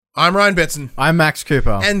I'm Ryan Betson. I'm Max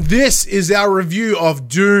Cooper. And this is our review of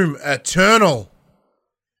Doom Eternal.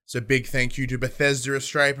 So big thank you to Bethesda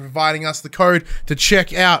Australia for providing us the code to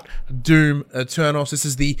check out Doom Eternal. So this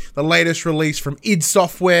is the latest release from id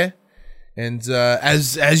Software. And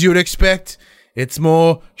as you would expect, it's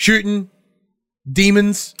more shooting,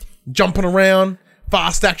 demons, jumping around,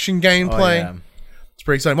 fast action gameplay. Oh, yeah. It's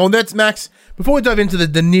pretty exciting. Well, that's Max. Before we dive into the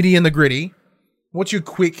nitty and the gritty, what's your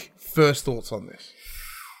quick first thoughts on this?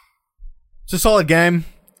 It's a solid game.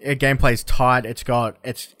 Gameplay's tight. It's got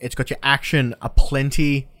your action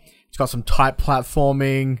aplenty. It's got some tight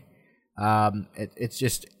platforming. It's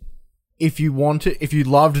just, if you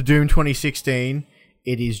loved Doom 2016,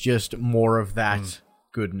 it is just more of that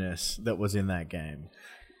goodness that was in that game.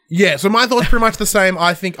 Yeah, so my thoughts pretty much the same.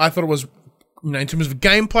 I thought it was, in terms of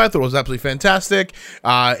gameplay, I thought it was absolutely fantastic.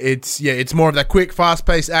 It's more of that quick,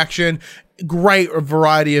 fast-paced action. Great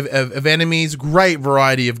variety of enemies, great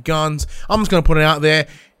variety of guns. I'm just going to put it out there.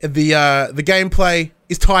 The gameplay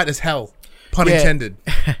is tight as hell, pun intended.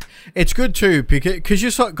 It's good too because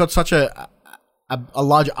you've got such a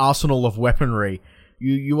large arsenal of weaponry.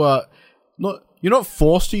 You're not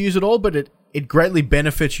forced to use it all, but it greatly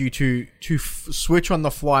benefits you to switch on the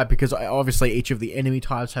fly because obviously each of the enemy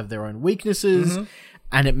types have their own weaknesses,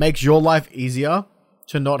 and it makes your life easier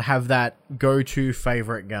to not have that go-to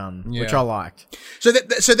favorite gun, which I liked. So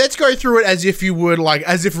let's go through it as if you would, like,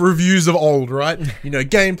 as if reviews of old, right?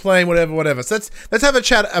 Gameplay, whatever. So let's have a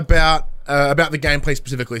chat about the gameplay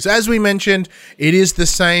specifically. So as we mentioned, it is the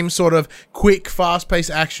same sort of quick,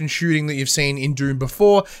 fast-paced action shooting that you've seen in Doom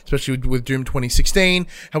before, especially with Doom 2016.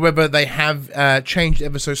 However, they have changed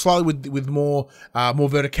ever so slightly with more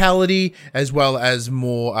verticality as well as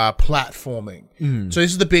more platforming. So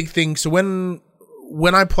this is the big thing. So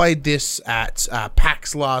when I played this at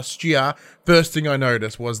PAX last year, first thing I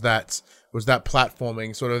noticed was that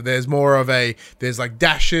platforming. Sort of, there's like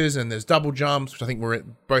dashes and there's double jumps, which I think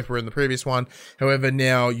both were in the previous one. However,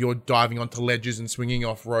 now you're diving onto ledges and swinging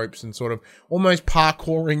off ropes and sort of almost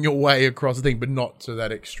parkouring your way across the thing, but not to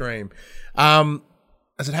that extreme. We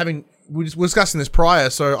were discussing this prior,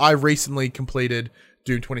 so I recently completed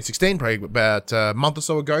Doom 2016, probably about a month or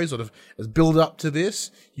so ago, sort of as build up to this.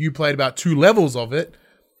 You played about 2 levels of it,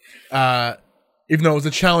 even though it was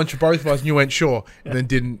a challenge for both of us, and you went sure, and then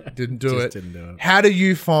didn't do it. How do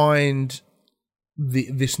you find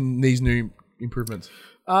these new improvements?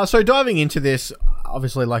 So diving into this,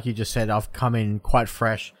 obviously, like you just said, I've come in quite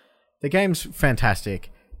fresh. The game's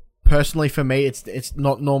fantastic. Personally, for me, it's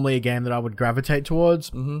not normally a game that I would gravitate towards.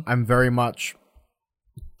 I'm very much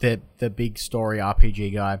the big story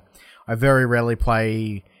RPG guy. I very rarely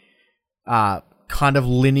play kind of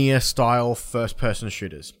linear style first person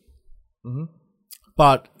shooters.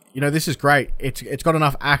 But this is great. It's got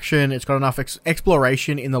enough action. It's got enough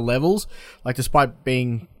exploration in the levels. Like, despite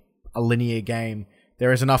being a linear game,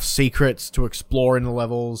 there is enough secrets to explore in the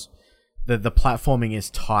levels. The platforming is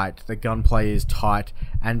tight. The gunplay is tight,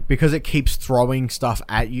 and because it keeps throwing stuff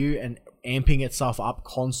at you and amping itself up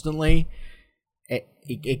constantly,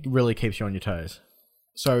 it really keeps you on your toes.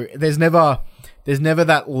 So there's never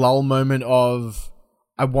that lull moment of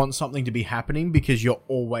I want something to be happening, because you're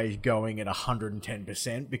always going at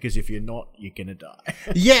 110%, because if you're not, you're gonna die.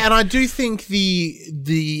 Yeah, and I do think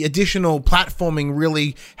the additional platforming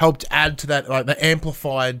really helped add to that, like, that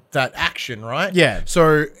amplified that action, right? Yeah.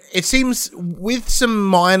 So it seems with some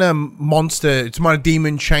minor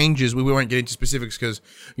demon changes, we won't get into specifics because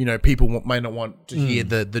people may not want to hear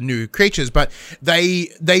the new creatures, but they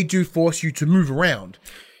do force you to move around.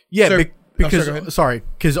 Yeah. So,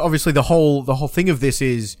 because obviously the whole thing of this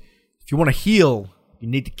is, if you want to heal, you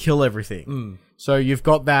need to kill everything. So you've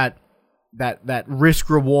got that risk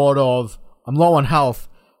reward of, I'm low on health,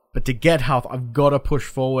 but to get health, I've got to push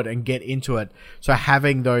forward and get into it. So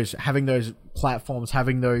having those platforms,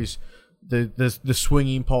 having those the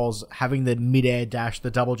swinging poles, having the mid-air dash, the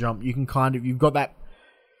double jump, you've got that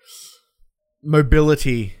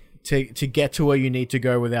mobility to get to where you need to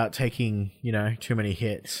go without taking, too many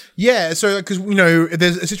hits. Yeah, so because,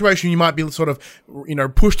 there's a situation you might be sort of,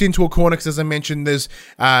 pushed into a corner, because as I mentioned, there's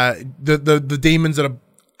the demons that are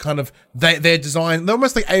kind of they're designed, they're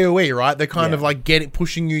almost like AoE, right? They're kind of like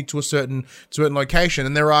pushing you to a certain location,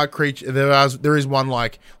 and there is one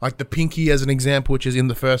like the Pinky as an example, which is in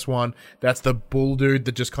the first one. That's the bull dude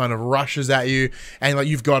that just kind of rushes at you, and like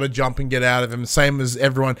you've got to jump and get out of him, same as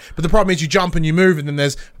everyone. But the problem is you jump and you move, and then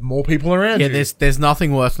there's more people around you. Yeah, there's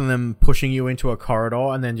nothing worse than them pushing you into a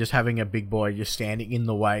corridor and then just having a big boy just standing in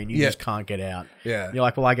the way, and you just can't get out. Yeah, you're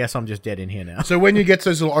like, well, I guess I'm just dead in here now. So when you get to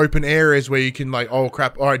those little open areas where you can like, oh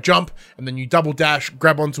crap, all all right, jump, and then you double dash,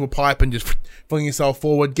 grab onto a pipe, and just fling yourself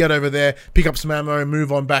forward, get over there, pick up some ammo,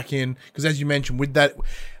 move on back in. Because as you mentioned, with that,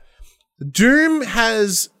 Doom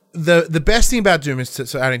has the best thing about Doom is,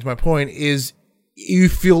 so adding to my point, is you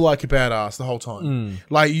feel like a badass the whole time.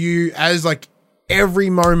 Like you, as like every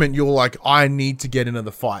moment, you're like, I need to get into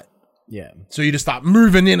the fight. Yeah. So you just start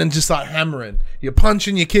moving in and just start hammering. You're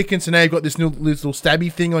punching, you're kicking. So now you've got this little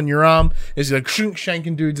stabby thing on your arm. There's like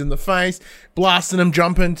shanking dudes in the face, blasting them,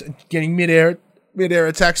 jumping, getting midair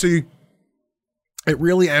attacks. So it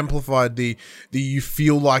really amplified the you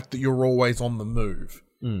feel like that you're always on the move,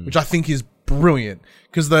 which I think is brilliant.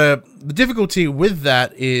 Because the difficulty with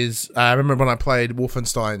that is, I remember when I played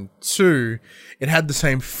Wolfenstein 2, it had the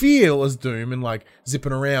same feel as Doom and like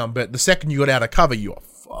zipping around. But the second you got out of cover, you are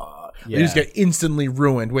fucked. Yeah. You just get instantly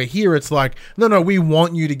ruined. Where here it's like, no, we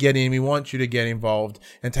want you to get in, we want you to get involved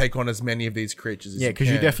and take on as many of these creatures as you can. Yeah, because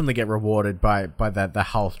you definitely get rewarded by the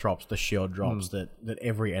health drops, the shield drops that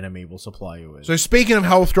every enemy will supply you with. So speaking of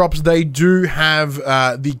health drops, they do have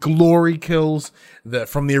the glory kills that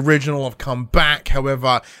from the original have come back.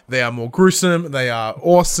 However, they are more gruesome, they are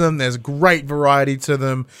awesome, there's great variety to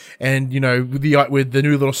them, and you know, with the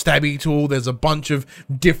new little stabby tool, there's a bunch of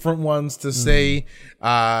different ones to see.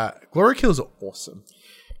 Glory kills are awesome.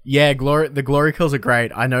 Yeah, the glory kills are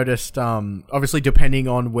great. I noticed, obviously, depending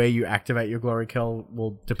on where you activate your glory kill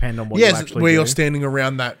will depend on what you actually do. Where you're standing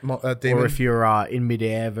around that demon. Or if you're in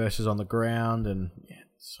midair versus on the ground, and yeah,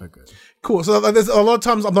 it's so good. Cool. So there's a lot of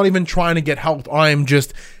times I'm not even trying to get health. I am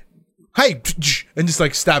just, hey, and just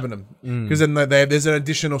like stabbing them. Because then there's an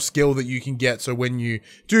additional skill that you can get. So when you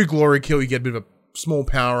do glory kill, you get a bit of a small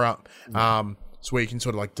power up. So where you can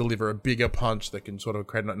sort of like deliver a bigger punch that can sort of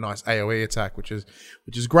create a nice AoE attack, which is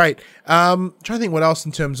great. Trying to think what else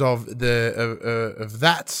in terms of of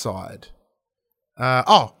that side.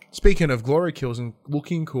 Speaking of glory kills and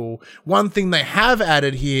looking cool, one thing they have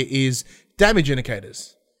added here is damage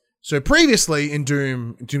indicators. So previously in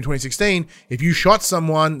Doom 2016, if you shot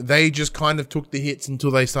someone, they just kind of took the hits until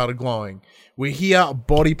they started glowing. We're here,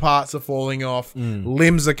 body parts are falling off,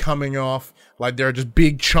 limbs are coming off, like there are just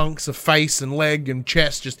big chunks of face and leg and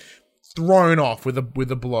chest just thrown off with a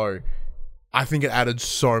blow. I think it added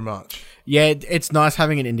so much. Yeah, it's nice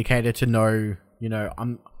having an indicator to know, you know,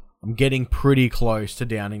 I'm getting pretty close to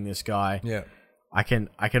downing this guy. Yeah. I can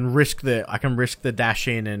risk the dash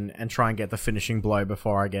in and try and get the finishing blow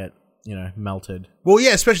before I get, you know, melted. Well,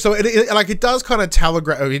 yeah, especially so it does kind of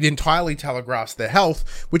it entirely telegraphs their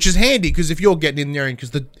health, which is handy because if you're getting in there, and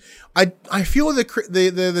because I feel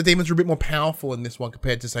the demons are a bit more powerful in this one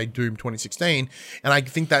compared to say Doom 2016, and I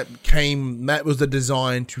think that was the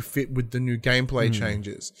design to fit with the new gameplay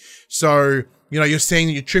changes. So you know, you're seeing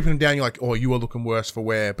that you're tripping them down. You're like, oh, you are looking worse for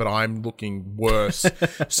wear, but I'm looking worse.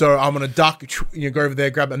 So I'm gonna duck. You know, go over there,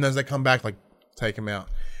 grab it, and then as they come back, like take them out.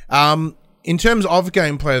 In terms of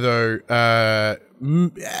gameplay, though,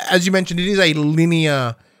 as you mentioned, it is a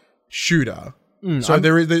linear shooter. So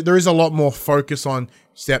there is a lot more focus on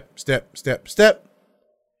step.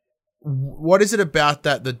 What is it about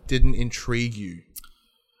that didn't intrigue you?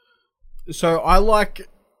 So I like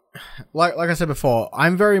I said before, I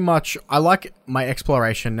like my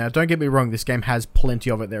exploration. Now, don't get me wrong, this game has plenty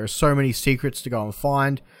of it. There are so many secrets to go and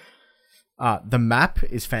find. The map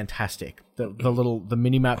is fantastic. The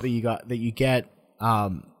mini map that you get,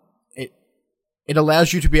 it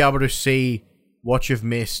allows you to be able to see what you've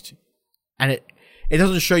missed, and it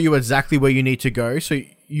doesn't show you exactly where you need to go. So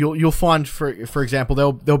you'll find, for example,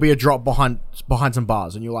 there'll be a drop behind some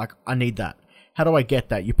bars, and you're like, I need that. How do I get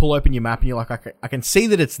that? You pull open your map, and you're like, I can see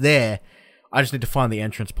that it's there. I just need to find the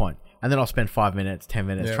entrance point. And then I'll spend 5 minutes, 10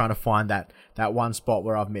 minutes trying to find that one spot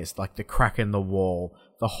where I've missed, like the crack in the wall,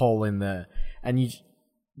 the hole in the... And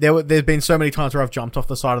there's been so many times where I've jumped off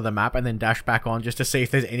the side of the map and then dashed back on just to see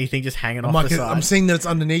if there's anything just hanging off the side. I'm seeing that it's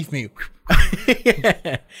underneath me.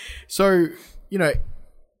 Yeah. So, you know,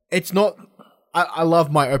 it's not... I love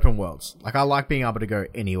my open worlds. Like, I like being able to go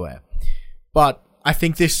anywhere. But I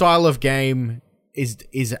think this style of game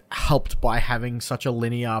is helped by having such a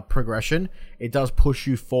linear progression. It does push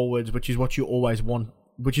you forwards, which is what you always want,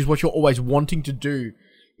 which is what you're always wanting to do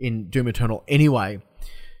in Doom Eternal anyway.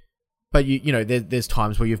 But you know, there's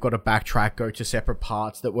times where you've got to backtrack, go to separate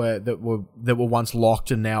parts that were once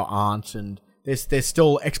locked and now aren't, and there's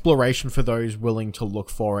still exploration for those willing to look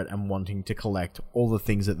for it and wanting to collect all the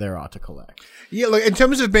things that there are to collect. Yeah, like in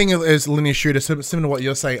terms of being as a linear shooter, similar to what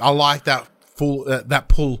you're saying, I like that that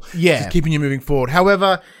pull, just keeping you moving forward.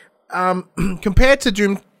 However, compared to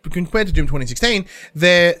Doom 2016,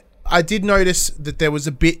 I did notice that there was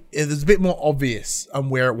a bit more obvious on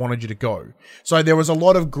where it wanted you to go. So there was a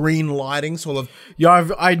lot of green lighting, sort of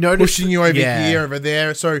I noticed pushing you over here, over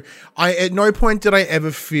there. So at no point did I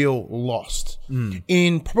ever feel lost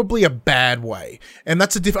in probably a bad way. And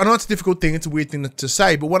that's I know it's a difficult thing. It's a weird thing to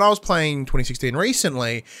say, but when I was playing 2016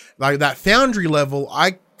 recently, like that Foundry level,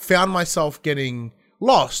 I found myself getting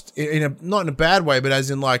lost not in a bad way, but as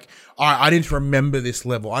in like, I need to remember this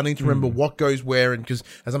level. I need to remember what goes where, and because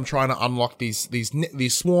as I'm trying to unlock these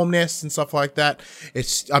swarm nests and stuff like that,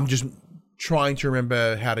 I'm just trying to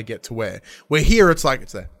remember how to get to where. Where here, it's like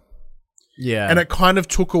it's there. Yeah, and it kind of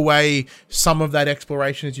took away some of that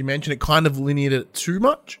exploration, as you mentioned. It kind of lineared it too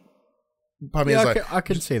much. I mean, I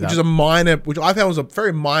can see that, which is which I found was a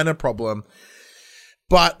very minor problem.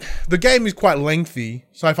 But the game is quite lengthy,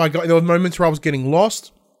 so there were moments where I was getting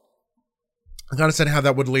lost. I kind of said how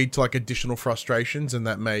that would lead to like additional frustrations, and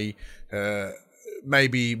that may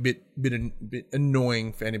be a bit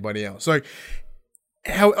annoying for anybody else. So,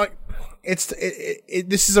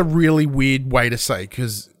 this is a really weird way to say,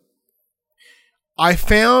 because I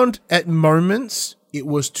found at moments it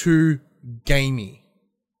was too gamey.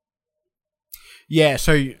 Yeah.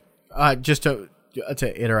 So, just to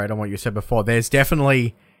iterate on what you said before, there's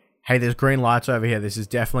definitely, hey, there's green lights over here. This is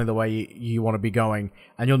definitely the way you want to be going.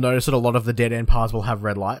 And you'll notice that a lot of the dead end paths will have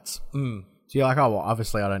red lights. So you're like, oh, well,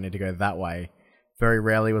 obviously I don't need to go that way. Very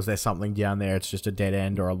rarely was there something down there. It's just a dead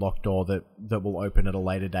end or a locked door that will open at a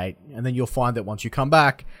later date. And then you'll find that once you come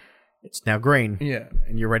back, it's now green. Yeah.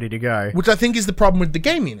 And you're ready to go. Which I think is the problem with the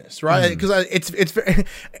gaminess, right? Because it's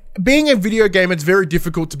being a video game, it's very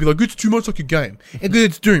difficult to be like, it's too much like a game. Because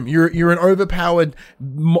it's Doom. You're an overpowered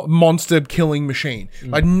monster killing machine.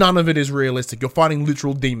 Like, none of it is realistic. You're fighting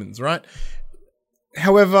literal demons, right?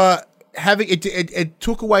 However, having it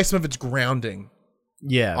took away some of its grounding.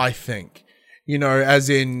 Yeah. I think. You know, as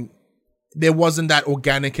in, there wasn't that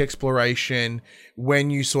organic exploration when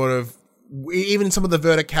you sort of, even some of the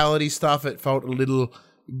verticality stuff, it felt a little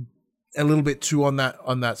bit too on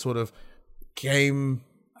that sort of game.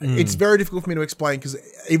 It's very difficult for me to explain, because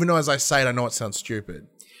even though as I say it, I know it sounds stupid.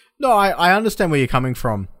 No, I understand where you're coming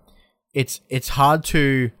from. It's hard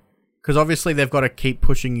to, because obviously they've got to keep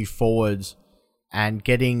pushing you forwards, and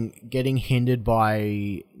getting hindered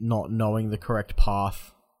by not knowing the correct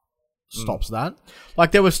path stops that.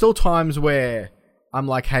 Like, there were still times where I'm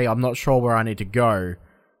like, hey, I'm not sure where I need to go,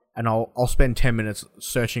 and I'll spend 10 minutes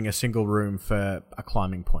searching a single room for a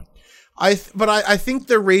climbing point. But I think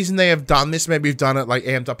the reason they have done this, maybe have done it like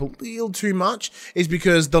amped up a little too much, is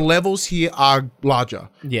because the levels here are larger.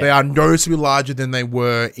 Yeah. They are noticeably larger than they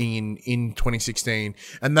were in 2016.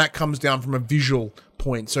 And that comes down from a visual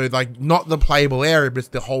point. So like, not the playable area, but it's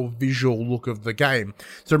the whole visual look of the game.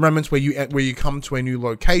 So moments where you come to a new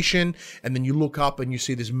location, and then you look up and you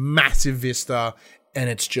see this massive vista, and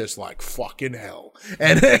it's just like fucking hell.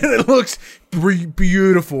 And it looks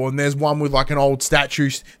beautiful. And there's one with like an old statue.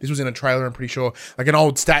 This was in a trailer, I'm pretty sure. Like an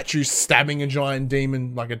old statue stabbing a giant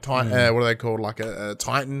demon, like a titan. What are they called? Like a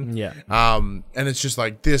titan. Yeah. And it's just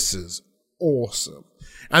like, this is awesome.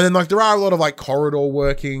 And then like, there are a lot of like corridor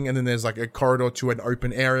working, and then there's like a corridor to an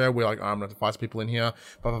open area where like, I'm gonna have to fight some people in here,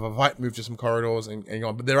 move to some corridors and go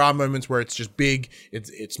on. But there are moments where it's just big,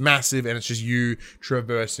 it's massive, and it's just you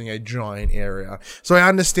traversing a giant area. So I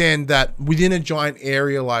understand that within a giant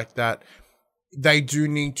area like that, they do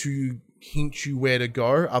need to hint you where to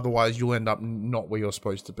go, otherwise you'll end up not where you're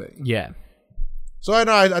supposed to be. Yeah. So I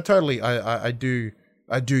know, I totally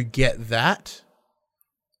do get that.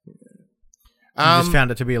 You just found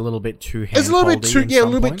it to be a little bit too hand-holdy. It's a little bit too, a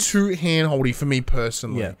little bit too hand-holdy for me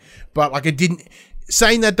personally. Yeah. But like, it didn't.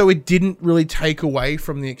 Saying that though, it didn't really take away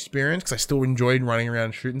from the experience, because I still enjoyed running around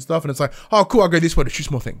and shooting stuff. And it's like, oh, cool, I'll go this way to shoot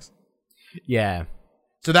some more things. Yeah.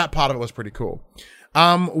 So that part of it was pretty cool.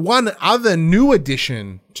 One other new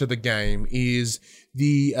addition to the game is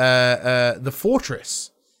the fortress.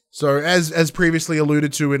 So as previously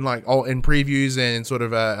alluded to in in previews and sort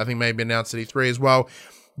of I think maybe announced at E3 as well,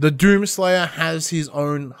 the Doomslayer has his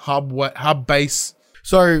own hub base.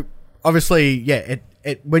 So obviously, yeah,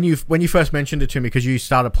 when you first mentioned it to me, because you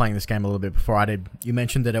started playing this game a little bit before I did, you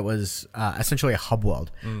mentioned that it was essentially a hub world.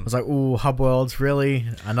 I was like, ooh, hub worlds, really?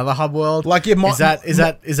 Another hub world? Like, it might, is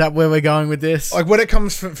that where we're going with this? Like, when it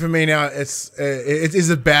comes for me now, it is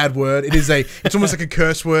a bad word. It's almost like a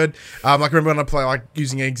curse word. Like, I remember when I play, like,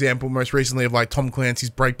 using an example most recently of like Tom Clancy's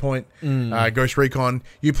Breakpoint, Ghost Recon.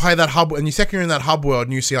 You play that hub, and you second you're in that hub world,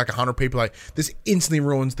 and you see like 100 people. Like, this instantly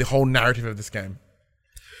ruins the whole narrative of this game.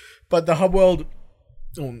 But the hub world.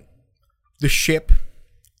 The ship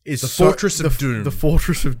is the Fortress of Doom. The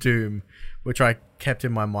Fortress of Doom which I kept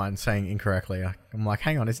in my mind saying incorrectly. I'm like,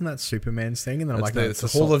 hang on, isn't that Superman's thing? And then I'm like, no, it's the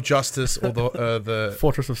Hall of Justice or the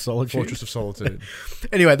Fortress of Solitude. Fortress of Solitude.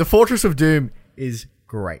 Anyway, the Fortress of Doom is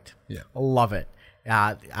great. Yeah. I love it.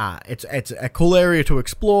 It's a cool area to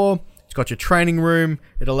explore. It's got your training room.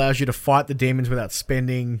 It allows you to fight the demons without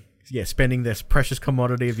spending this precious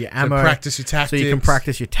commodity of your ammo. So practice your tactics. So you can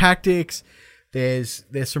practice your tactics. There's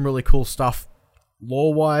some really cool stuff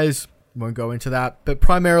lore-wise. Won't go into that. But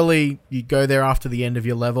primarily, you go there after the end of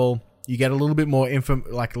your level. You get a little bit more a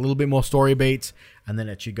little bit more story beats, and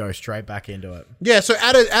then you go straight back into it. Yeah, so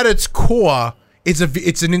at its core, it's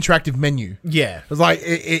an interactive menu. Yeah. It's like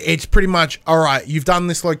it's pretty much, all right, you've done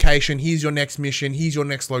this location, here's your next mission, here's your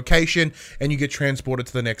next location, and you get transported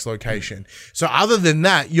to the next location. So other than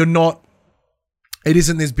that, it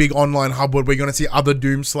isn't this big online hub where you're going to see other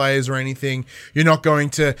Doomslayers or anything. You're not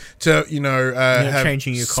going to have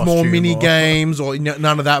changing your small costume mini games or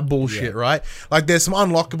none of that bullshit, right? Like there's some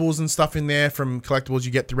unlockables and stuff in there from collectibles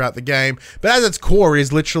you get throughout the game. But at its core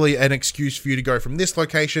is literally an excuse for you to go from this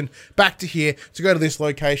location back to here, to go to this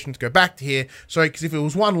location, to go back to here. So because if it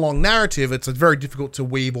was one long narrative, it's very difficult to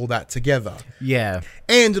weave all that together. Yeah.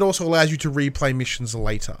 And it also allows you to replay missions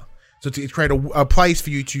later. So to create a place for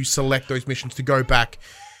you to select those missions to go back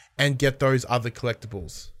and get those other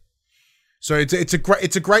collectibles. So it's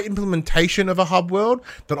a great implementation of a hub world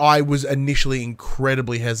that I was initially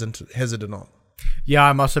incredibly hesitant on. Yeah,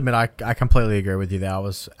 I must admit, I completely agree with you there. I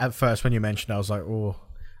was, at first when you mentioned it, I was like, oh,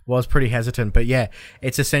 was pretty hesitant. But yeah,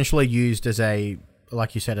 it's essentially used as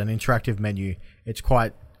like you said, an interactive menu. It's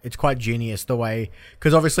quite genius the way,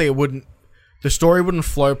 because obviously the story wouldn't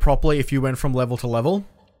flow properly if you went from level to level.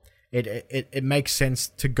 It makes sense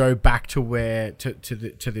to go back to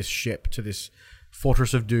this ship, to this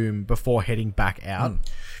Fortress of Doom before heading back out.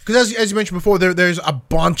 Because as you mentioned before, there's a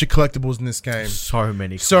bunch of collectibles in this game. So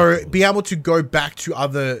many. So be able to go back to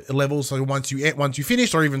other levels. So once you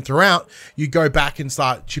finish, or even throughout, you go back and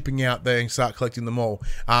start chipping out there and start collecting them all.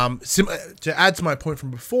 To add to my point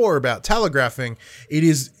from before about telegraphing, I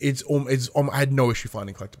had no issue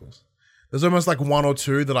finding collectibles. There's almost like one or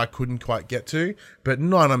two that I couldn't quite get to, but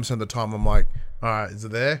 99% of the time I'm like, all right, is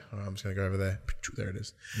it there? All right, I'm just going to go over there. There it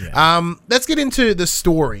is. Yeah. Let's get into the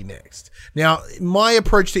story next. Now, my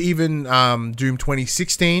approach to even Doom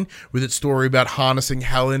 2016, with its story about harnessing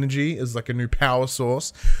hell energy as like a new power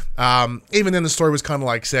source, even then the story was kind of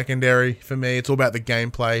like secondary for me. It's all about the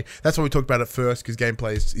gameplay. That's why we talked about it first, because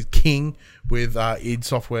gameplay is king with id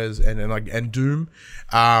Software's and Doom.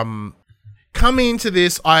 Coming into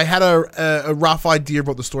this, I had a rough idea of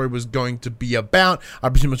what the story was going to be about. I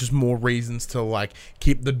presume it's just more reasons to like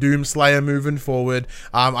keep the Doomslayer moving forward.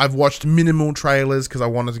 I've watched minimal trailers because I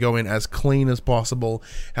wanted to go in as clean as possible.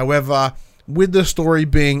 However, with the story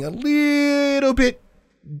being a little bit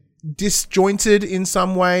disjointed in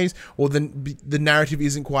some ways, or the narrative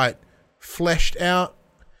isn't quite fleshed out,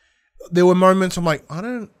 there were moments I'm like, what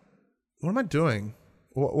am I doing?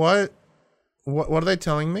 What are they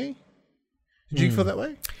telling me? Did you feel that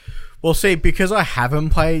way? Well, see, because I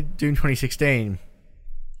haven't played Doom 2016,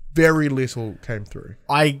 very little came through.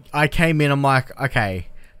 I came in, I'm like, okay,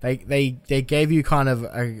 they gave you kind of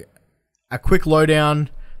a quick lowdown,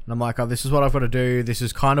 and I'm like, oh, this is what I've got to do. This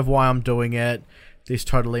is kind of why I'm doing it. This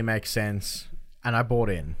totally makes sense. And I bought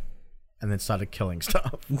in, and then started killing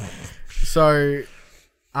stuff. So,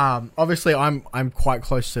 obviously, I'm quite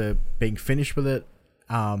close to being finished with it.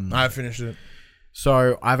 I finished it.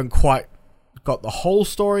 So I haven't quite got the whole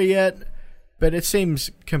story yet, but it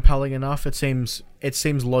seems compelling enough. It seems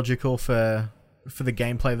logical for the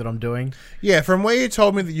gameplay that I'm doing. Yeah, from where you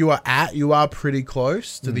told me that you are pretty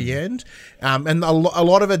close to the end, and a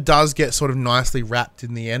lot of it does get sort of nicely wrapped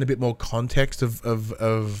in the end. A bit more context of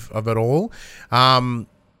it all. Yeah,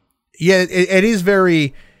 it is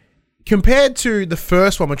very, compared to the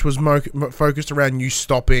first one, which was focused around you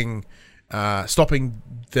stopping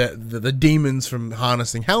the demons from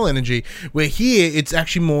harnessing hell energy, where here it's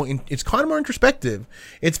actually it's kind of more introspective.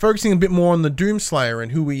 It's focusing a bit more on the Doomslayer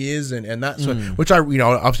and who he is and that sort of, which I obviously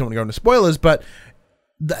don't want to go into spoilers, but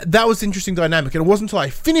that was the interesting dynamic. And it wasn't until I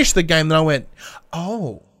finished the game that I went,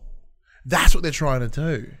 oh, that's what they're trying to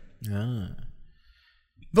do. Yeah.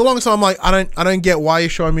 The longest time I'm like, I don't get why you're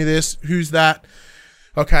showing me this. Who's that?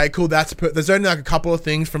 Okay, cool. There's only like a couple of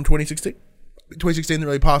things from 2016 that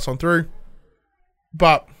really passed on through.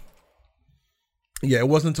 But yeah, it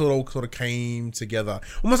wasn't until it all sort of came together,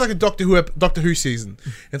 almost like a Doctor Who season.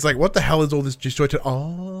 It's like, what the hell is all this disjointed?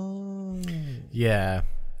 Oh, yeah.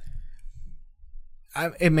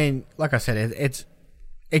 I mean, like I said,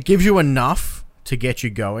 it gives you enough to get you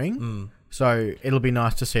going. So it'll be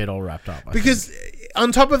nice to see it all wrapped up. Because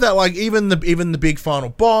on top of that, like even the big final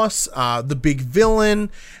boss, the big villain,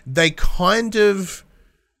 they kind of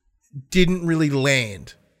didn't really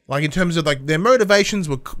land. Like in terms of like their motivations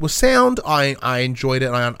were sound. I enjoyed it.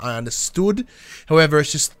 And I understood. However,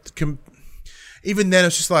 it's just even then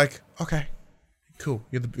it's just like, okay, cool.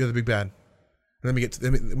 You're the big bad.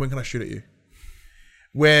 When can I shoot at you?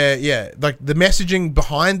 Where like the messaging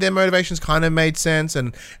behind their motivations kind of made sense,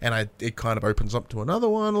 and it kind of opens up to another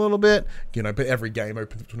one a little bit, but every game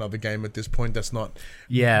opens up to another game at this point. That's not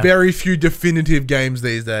very few definitive games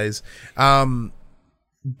these days.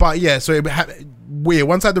 But yeah, so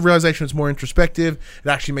once I had the realization it's more introspective, it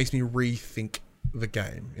actually makes me rethink the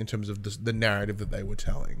game in terms of the narrative that they were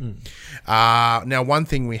telling. Now, one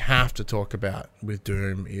thing we have to talk about with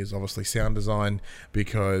Doom is obviously sound design,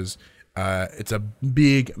 because it's a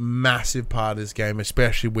big, massive part of this game,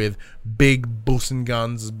 especially with big bussin'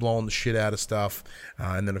 guns blowing the shit out of stuff,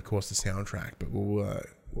 and then of course the soundtrack. But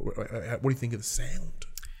what do you think of the sound?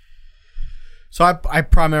 So I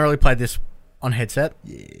primarily played this on headset,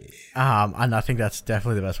 and I think that's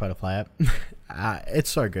definitely the best way to play it. It's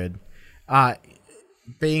so good.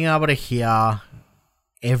 Being able to hear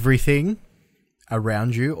everything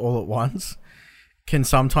around you all at once can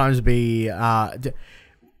sometimes be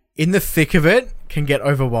in the thick of it can get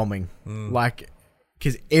overwhelming. Like,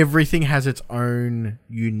 because everything has its own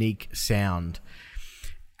unique sound,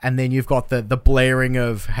 and then you've got the blaring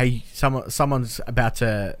of, hey, someone's about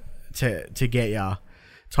to get ya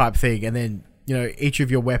type thing, and then each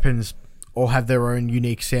of your weapons all have their own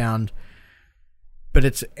unique sound. But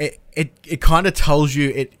it kind of tells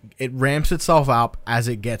you, it ramps itself up as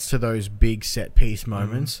it gets to those big set piece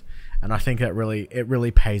moments, and I think that it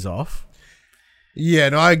really pays off. Yeah,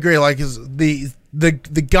 no, I agree. Like,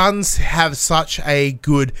 the guns have such a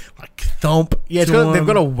good like thump. Yeah, they've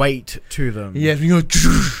got a weight to them. Yeah,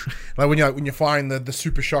 like when you're firing the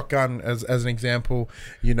super shotgun as an example,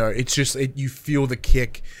 it's just you feel the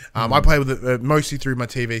kick. I play with it mostly through my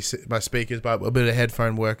TV, my speakers, but a bit of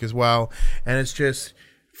headphone work as well, and it's just.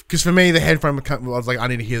 Because for me, the headphone, I was like, I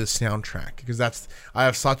need to hear the soundtrack, because I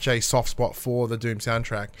have such a soft spot for the Doom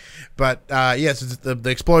soundtrack. But so the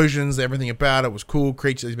explosions, everything about it was cool.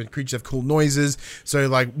 Creatures have cool noises. So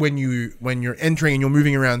like when you're entering and you're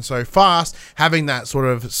moving around so fast, having that sort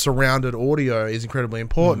of surrounded audio is incredibly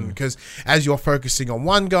important, because as you're focusing on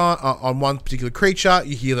one guy, on one particular creature,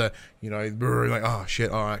 you hear the like, oh shit,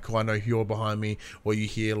 all right, cool, I know you're behind me. Or you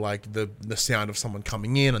hear like the sound of someone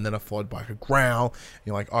coming in, and then followed by a growl. And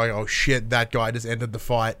you're like, oh shit, that guy just entered the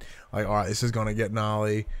fight. Like, all right, this is gonna get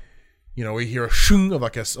gnarly. We hear a shung of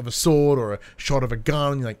a sword or a shot of a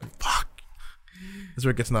gun. And you're like, fuck, this is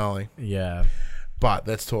where it gets gnarly. Yeah. But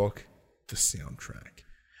let's talk the soundtrack.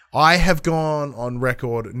 I have gone on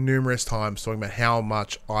record numerous times talking about how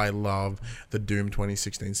much I love the Doom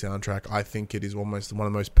 2016 soundtrack. I think it is almost one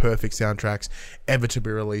of the most perfect soundtracks ever to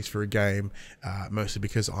be released for a game, mostly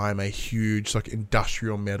because I'm a huge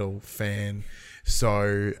industrial metal fan.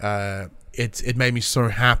 So it made me so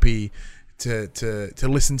happy to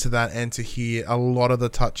listen to that and to hear a lot of the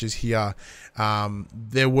touches here.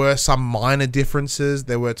 There were some minor differences.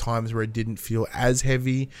 There were times where it didn't feel as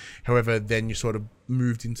heavy. However, then you sort of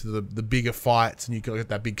moved into the bigger fights, and you got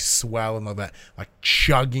that big swell and all that like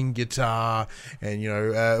chugging guitar. And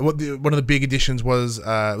one of the big additions was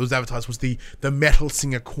advertised was the Metal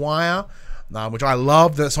Singer Choir. Which I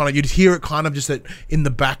love. That song, you'd hear it kind of just in the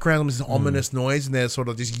background, this ominous noise, and they're sort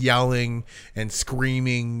of just yelling and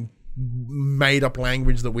screaming made up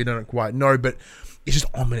language that we don't quite know, but it's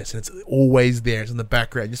just ominous, and it's always there. It's in the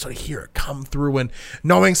background. You sort of hear it come through, and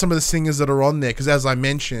knowing some of the singers that are on there, because as I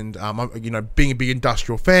mentioned, being a big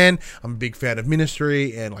industrial fan, I'm a big fan of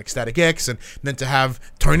Ministry and like Static X, and then to have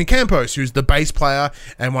Tony Campos, who's the bass player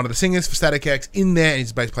and one of the singers for Static X, in there, and he's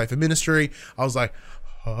the bass player for Ministry, I was like,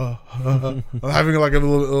 I'm having like a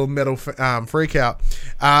little metal freak out.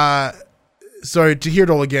 So to hear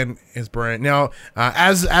it all again is brilliant. Now,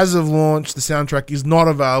 as of launch, the soundtrack is not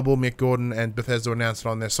available. Mick Gordon and Bethesda announced it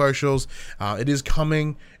on their socials. It is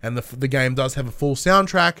coming, and the game does have a full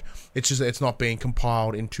soundtrack. It's just it's not being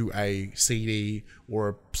compiled into a CD or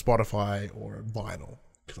a Spotify or a vinyl,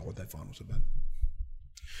 because I want that vinyl so bad.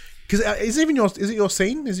 Because is it your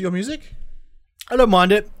scene? Is it your music? I don't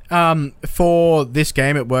mind it. For this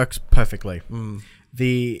game, it works perfectly.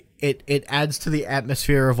 It adds to the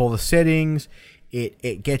atmosphere of all the settings.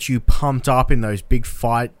 It gets you pumped up in those big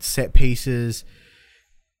fight set pieces.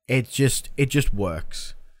 It just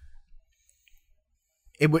works.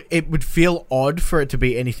 It would feel odd for it to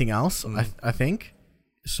be anything else. I think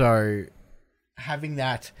so. Having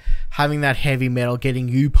that heavy metal getting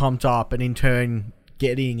you pumped up, and in turn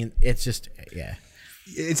it's just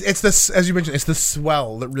it's this, as you mentioned, it's the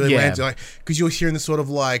swell that really lands, like, because you're hearing this sort of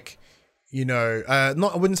like, you know,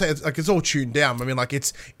 not, I wouldn't say it's like it's all tuned down. I mean, like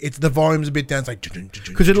it's the volume's a bit down. It's like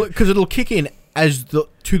because it'll kick in as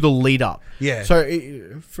to the lead up. Yeah. So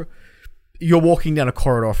you're walking down a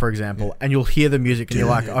corridor, for example, and you'll hear the music, and you're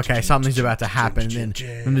like, okay, something's about to happen. And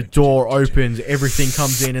then when the door opens, everything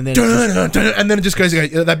comes in, and then it just goes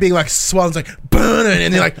like, that big like swell. It's like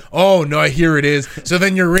and you're like, oh no, here it is. So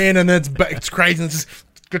then you're in, and it's crazy. And it's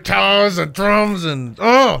just guitars and drums and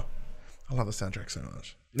I love the soundtrack so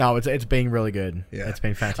much. No, it's been really good. Yeah, it's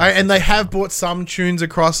been fantastic. And they have brought some tunes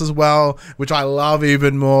across as well, which I love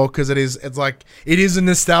even more because it is a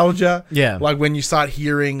nostalgia. Yeah, like when you start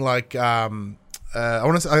hearing like I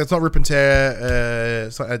want to say it's not Rip and Tear.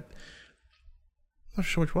 I'm not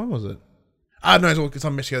sure which one was it. I don't know. It's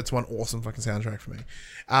on Michigan. It's one awesome fucking soundtrack for me.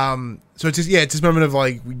 So it's just it's this moment of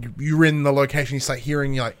like you're in the location, you start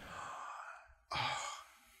hearing, you're like, oh,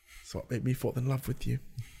 so what made me fall in love with you,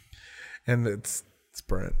 and it's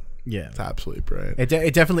brilliant. Yeah, it's absolutely brilliant.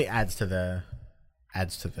 It definitely adds to the.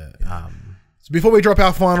 So before we drop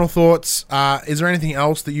our final thoughts, is there anything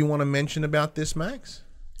else that you want to mention about this, Max?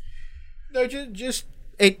 No, just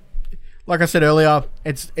it. Like I said earlier,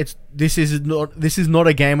 this is not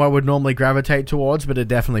a game I would normally gravitate towards, but it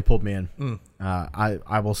definitely pulled me in.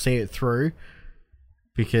 I will see it through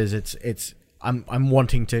because I'm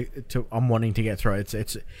wanting to get through it.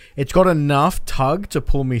 It's got enough tug to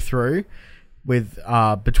pull me through. With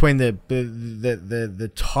between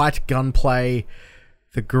the tight gunplay,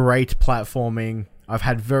 the great platforming, I've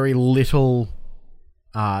had very little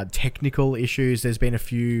technical issues. There's been a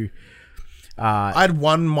few. I had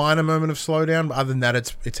one minor moment of slowdown, but other than that,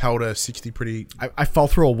 it's held a 60 pretty. I fell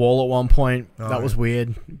through a wall at one point. That was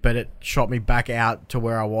weird, but it shot me back out to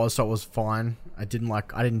where I was, so it was fine. I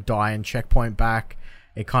didn't die and checkpoint back.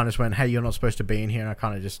 It kind of just went, "Hey, you're not supposed to be in here," and I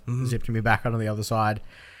kind of just zipped me back out on the other side.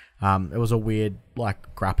 It was a weird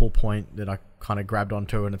like grapple point that I kind of grabbed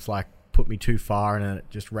onto, and it's like put me too far, and then it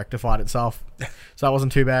just rectified itself. So that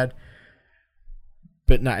wasn't too bad.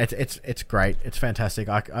 But no, it's great. It's fantastic.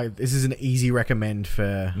 This is an easy recommend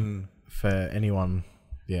for anyone.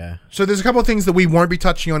 Yeah. So there's a couple of things that we won't be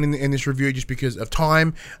touching on in this review just because of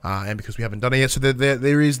time and because we haven't done it yet. So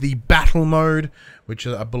there is the battle mode, which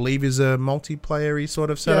I believe is a multiplayer-y sort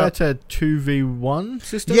of setup. Yeah, it's a 2v1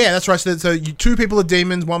 system. Yeah, that's right. So two people are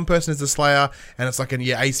demons, one person is the Slayer, and it's like an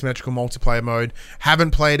asymmetrical multiplayer mode.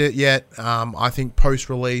 Haven't played it yet. I think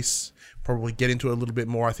post-release, probably get into it a little bit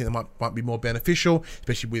more. I think it might be more beneficial,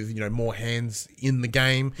 especially with more hands in the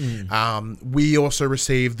game. We also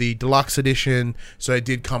received the deluxe edition, so it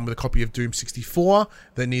did come with a copy of Doom 64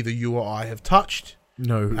 that neither you or I have touched.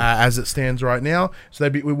 No, as it stands right now. So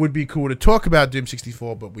it would be cool to talk about Doom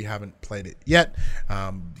 64, but we haven't played it yet.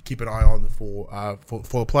 Keep an eye on for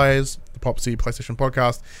the players, the Pop C PlayStation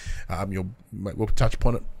podcast. We'll touch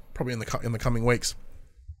upon it probably in the coming weeks.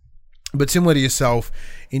 But similar to yourself,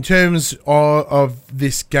 in terms of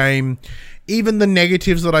this game, even the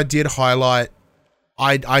negatives that I did highlight,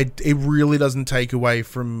 it really doesn't take away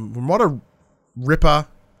from what a ripper,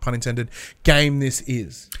 pun intended, game this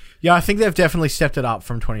is. Yeah, I think they've definitely stepped it up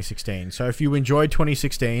from 2016. So if you enjoyed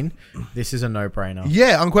 2016, this is a no-brainer.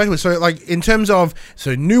 Yeah, unquestionably. So like in terms of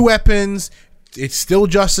new weapons, it's still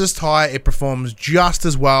just as tight. It performs just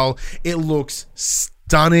as well. It looks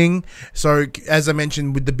stunning. So as I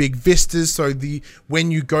mentioned with the big vistas, so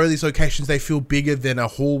when you go to these locations, they feel bigger than a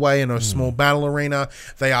hallway in a small battle arena.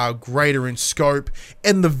 They are greater in scope,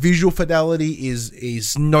 and the visual fidelity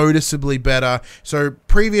is noticeably better. So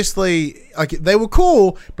previously, like they were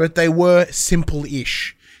cool, but they were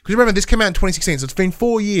simple-ish. Because remember, this came out in 2016, so it's been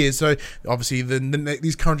 4 years. So obviously,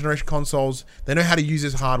 these current generation consoles, they know how to use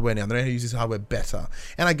this hardware now. They know how to use this hardware better.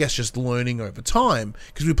 And I guess just learning over time,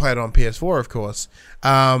 because we played it on PS4, of course.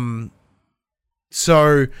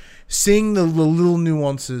 So seeing the little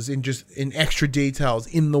nuances in extra details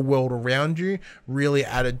in the world around you really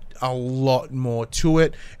added a lot more to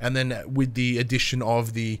it. And then with the addition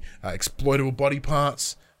of the exploitable body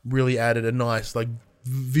parts, really added a nice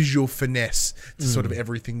visual finesse to sort of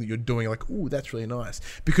everything that you're doing. Like, ooh, that's really nice,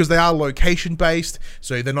 because they are location based,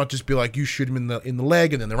 so they're not just be like you shoot them in the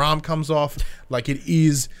leg and then their arm comes off. Like it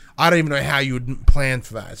is, I don't even know how you would plan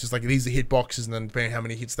for that. It's just like these are hit boxes, and then depending on how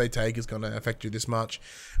many hits they take is going to affect you this much.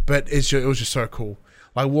 But it was just so cool,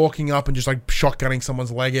 like walking up and just like shotgunning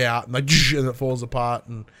someone's leg out and and it falls apart,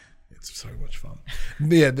 and it's so much fun.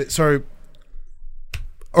 Yeah, so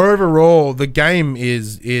overall, the game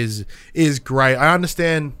is great. I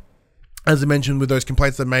understand, as I mentioned, with those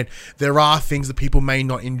complaints they made, there are things that people may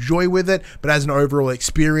not enjoy with it, but as an overall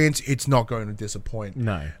experience, it's not going to disappoint.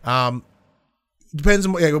 No. depends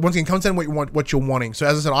on once again, comes down to what you're wanting. So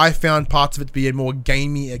as I said, I found parts of it to be a more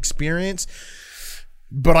gamey experience,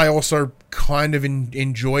 but I also kind of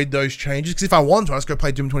enjoyed those changes, because if I want to, I just go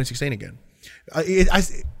play Doom 2016 again.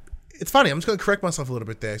 It's funny, I'm just going to correct myself a little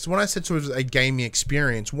bit there. So when I said sort of a gaming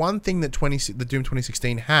experience, one thing that the Doom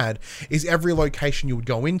 2016 had is every location you would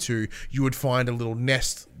go into, you would find a little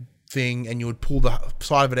nest thing, and you would pull the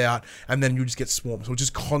side of it out, and then you just get swarmed. So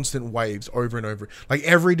just constant waves over and over. Like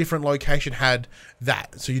every different location had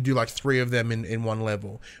that. So you do like 3 of them in one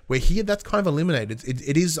level. Where here, that's kind of eliminated.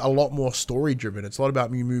 It is a lot more story driven. It's a lot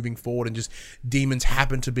about you moving forward, and just demons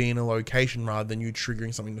happen to be in a location rather than you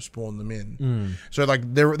triggering something to spawn them in. So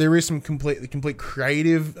like there is some complete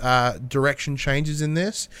creative direction changes in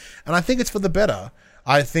this, and I think it's for the better.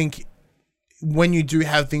 I think when you do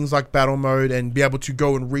have things like battle mode and be able to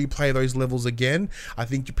go and replay those levels again, I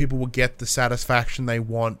think people will get the satisfaction they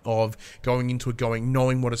want of going into it,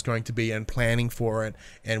 knowing what it's going to be and planning for it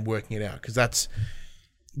and working it out. Because that's,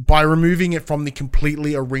 by removing it from the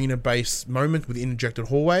completely arena-based moment with interjected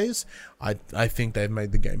hallways, I think they've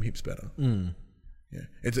made the game heaps better. Yeah,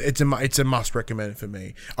 it's a must recommend for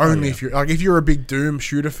me. Only if you're a big Doom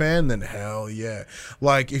shooter fan, then hell yeah.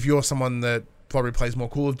 Like if you're someone that probably plays more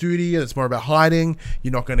Call of Duty and it's more about hiding,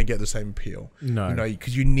 you're not going to get the same appeal. No. You know,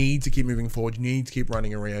 because you need to keep moving forward, you need to keep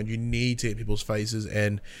running around, you need to hit people's faces,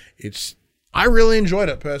 and I really enjoyed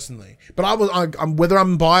it personally. But I'm whether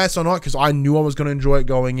I'm biased or not, because I knew I was going to enjoy it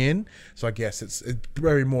going in. So I guess it's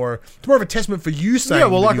more of a testament for you saying. Yeah,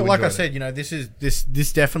 well, like I said, you know,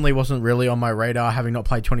 this definitely wasn't really on my radar, having not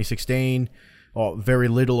played 2016 or very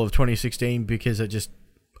little of 2016, because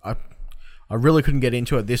I really couldn't get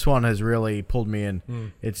into it. This one has really pulled me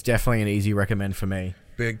in. It's definitely an easy recommend for me.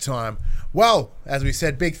 Big time. Well, as we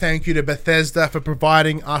said, big thank you to Bethesda for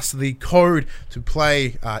providing us the code to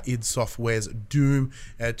play id Software's Doom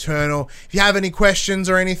Eternal. If you have any questions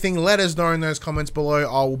or anything, let us know in those comments below.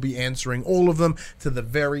 I will be answering all of them to the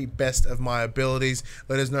very best of my abilities.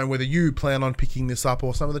 Let us know whether you plan on picking this up,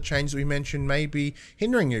 or some of the changes we mentioned may be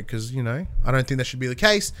hindering you, because, you know, I don't think that should be the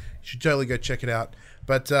case. You should totally go check it out.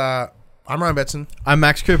 But I'm Ryan Betson. I'm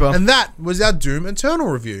Max Cooper. And that was our Doom Eternal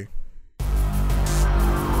review.